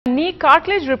Knee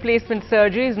cartilage replacement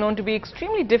surgery is known to be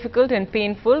extremely difficult and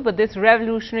painful, but this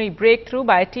revolutionary breakthrough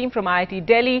by a team from IIT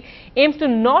Delhi aims to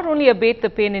not only abate the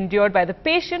pain endured by the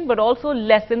patient but also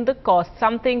lessen the cost,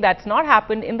 something that's not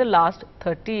happened in the last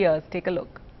 30 years. Take a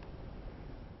look.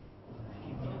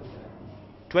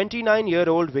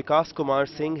 29-year-old Vikas Kumar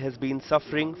Singh has been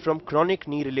suffering from chronic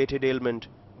knee-related ailment,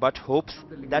 but hopes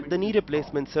that the knee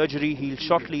replacement surgery he'll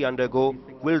shortly undergo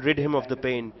will rid him of the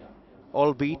pain.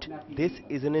 Albeit, this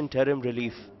is an interim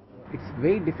relief. It's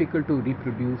very difficult to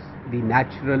reproduce the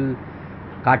natural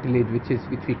cartilage,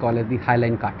 which we call as the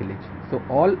hyaline cartilage. So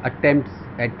all attempts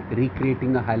at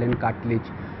recreating a hyaline cartilage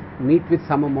meet with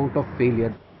some amount of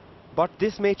failure. But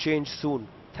this may change soon,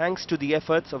 thanks to the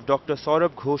efforts of Dr.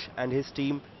 Saurabh Ghosh and his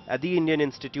team at the Indian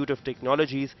Institute of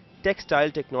Technology's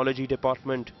Textile Technology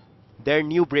Department. Their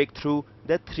new breakthrough,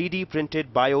 the 3D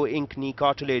printed bio-ink knee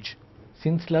cartilage.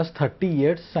 Since last 30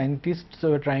 years, scientists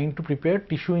are trying to prepare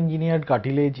tissue-engineered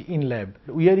cartilage in lab.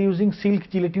 We are using silk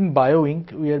gelatin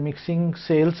bio-ink. We are mixing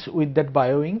cells with that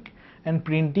bio-ink and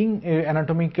printing a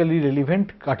anatomically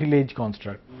relevant cartilage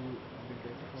construct.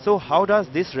 So how does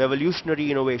this revolutionary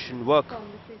innovation work?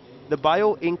 The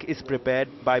bio-ink is prepared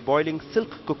by boiling silk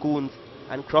cocoons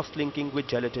and cross-linking with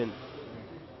gelatin.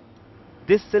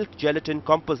 This silk gelatin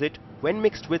composite, when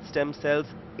mixed with stem cells,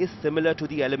 is similar to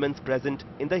the elements present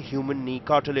in the human knee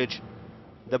cartilage.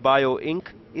 The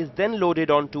bio-ink is then loaded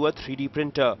onto a 3D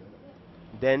printer.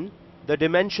 Then, the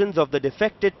dimensions of the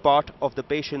defected part of the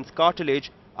patient's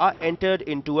cartilage are entered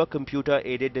into a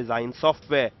computer-aided design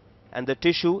software, and the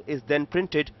tissue is then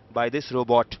printed by this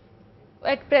robot.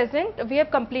 At present, we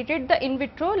have completed the in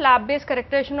vitro lab-based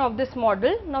characterization of this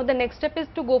model. Now the next step is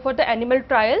to go for the animal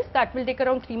trials. That will take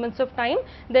around 3 months of time.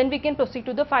 Then we can proceed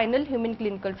to the final human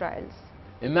clinical trials.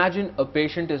 Imagine a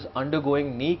patient is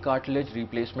undergoing knee cartilage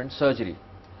replacement surgery.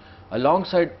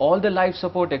 Alongside all the life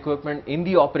support equipment in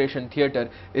the operation theatre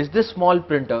is this small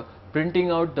printer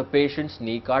printing out the patient's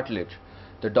knee cartilage.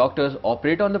 The doctors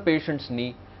operate on the patient's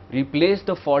knee, replace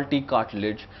the faulty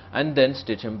cartilage and then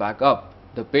stitch him back up.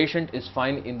 The patient is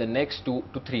fine in the next 2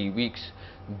 to 3 weeks.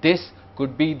 This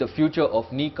could be the future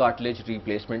of knee cartilage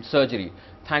replacement surgery,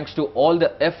 thanks to all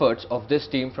the efforts of this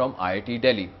team from IIT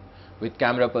Delhi. With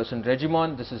camera person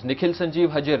Regimon, this is Nikhil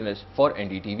Sanjeev Hajirnis for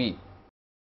NDTV.